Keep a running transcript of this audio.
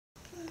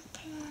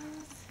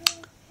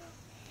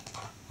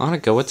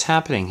Annika, what's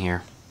happening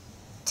here?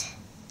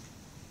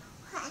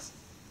 What?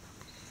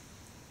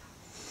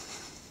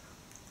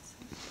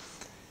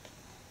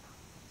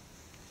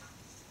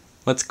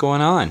 What's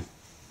going on?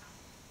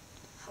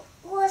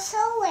 We're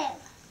sewing.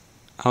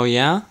 Oh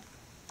yeah?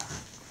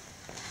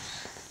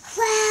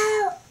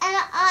 Well, and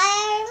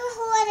I'm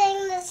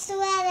holding the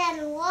thread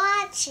and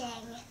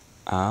watching.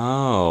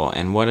 Oh,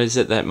 and what is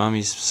it that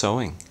Mommy's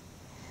sewing?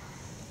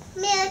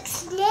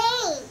 Merrick's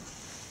name.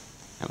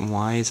 And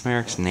why is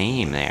Merrick's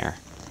name there?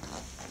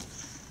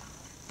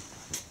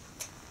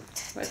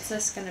 What's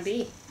this going to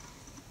be?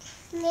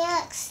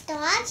 Merrick's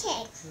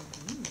stocking.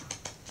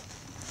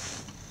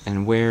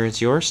 And where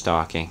is your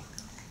stocking?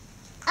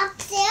 Up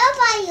there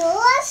by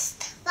yours,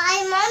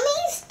 by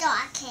Mommy's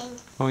stocking.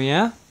 Oh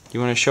yeah? You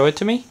want to show it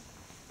to me?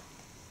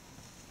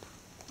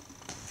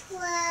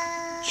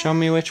 Well, Show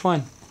me which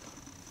one.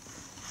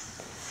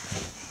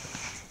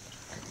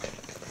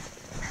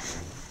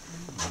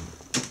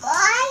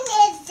 mine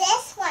is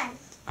this one.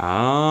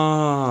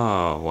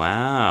 Oh,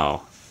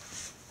 wow.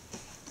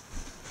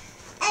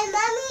 And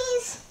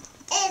Mommy's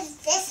is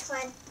this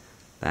one.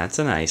 That's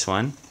a nice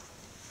one.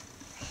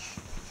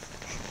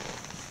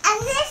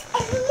 And this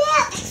is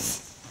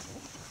Merrick's.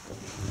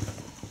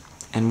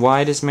 And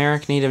why does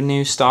Merrick need a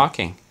new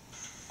stocking?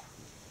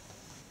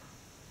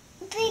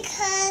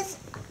 Because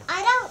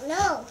I don't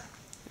know.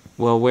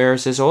 Well,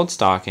 where's his old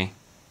stocking?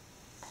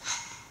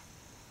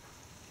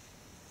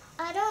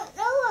 I don't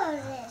know where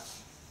it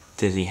is.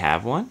 Did he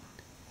have one?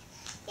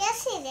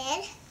 Yes, he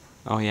did.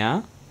 Oh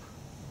yeah?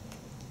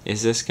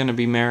 Is this going to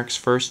be Merrick's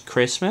first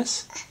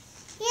Christmas?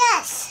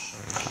 Yes.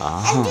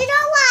 And do Oh. you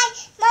know why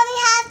Mommy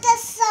had to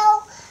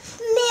sew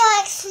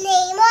Merrick's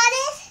name on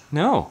it?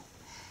 No.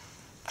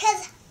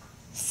 Because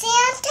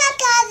Santa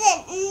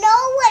doesn't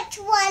know which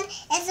one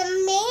is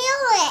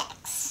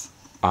Merrick's.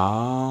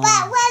 Oh.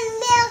 But when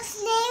Merrick's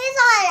name is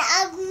on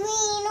a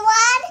green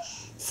one,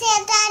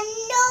 Santa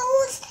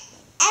knows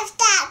if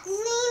that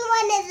green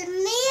one is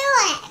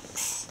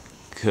Merrick's.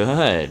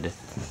 Good.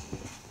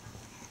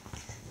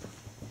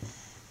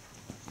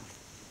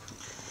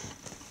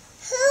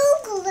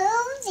 Who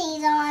glued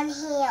these on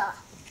here?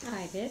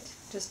 I did,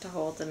 just to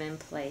hold them in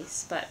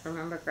place. But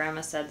remember,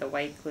 Grandma said the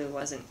white glue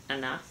wasn't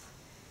enough.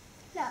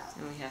 No.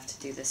 And we have to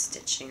do the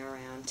stitching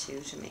around too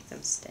to make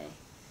them stay.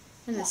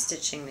 And the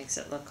stitching makes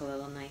it look a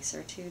little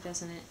nicer too,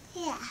 doesn't it?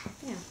 Yeah.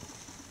 Yeah.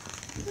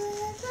 Yeah.